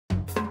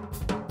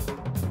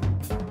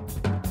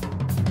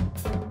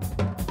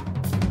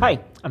Hi,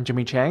 I'm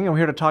Jimmy Chang, and we're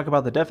here to talk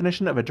about the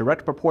definition of a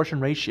direct proportion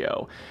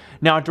ratio.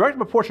 Now, a direct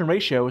proportion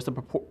ratio is the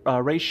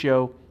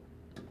ratio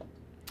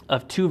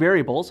of two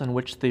variables in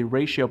which the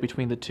ratio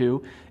between the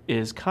two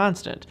is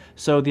constant.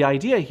 So the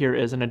idea here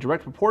is in a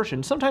direct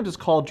proportion, sometimes it's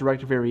called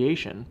direct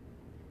variation.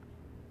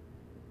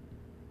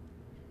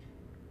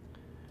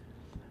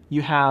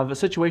 You have a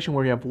situation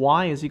where you have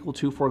y is equal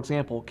to, for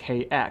example,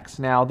 kx.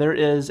 Now, there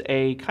is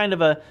a kind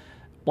of a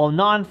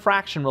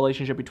non-fraction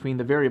relationship between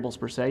the variables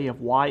per se. You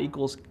have y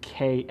equals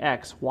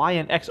kx. Y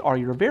and x are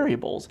your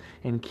variables,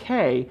 and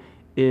k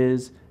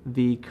is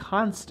the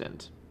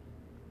constant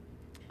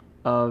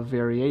of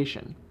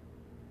variation.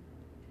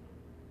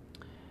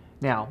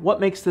 Now, what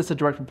makes this a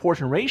direct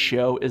proportion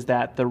ratio is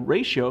that the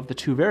ratio of the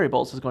two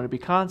variables is going to be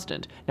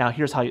constant. Now,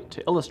 here's how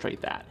to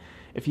illustrate that.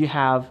 If you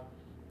have,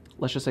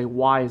 let's just say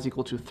y is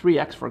equal to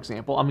 3x, for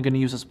example. I'm going to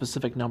use a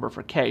specific number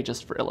for k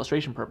just for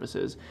illustration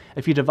purposes.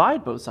 If you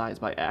divide both sides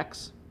by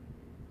x,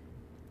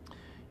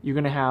 you're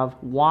going to have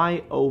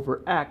y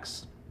over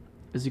x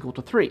is equal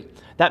to 3.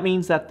 That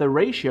means that the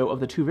ratio of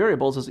the two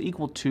variables is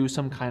equal to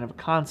some kind of a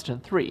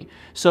constant 3.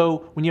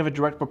 So when you have a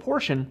direct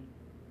proportion,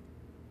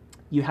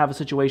 you have a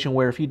situation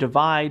where if you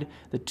divide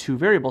the two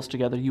variables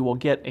together, you will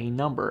get a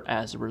number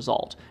as a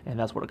result, and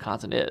that's what a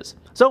constant is.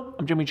 So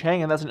I'm Jimmy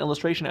Chang, and that's an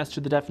illustration as to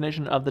the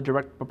definition of the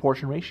direct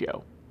proportion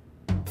ratio.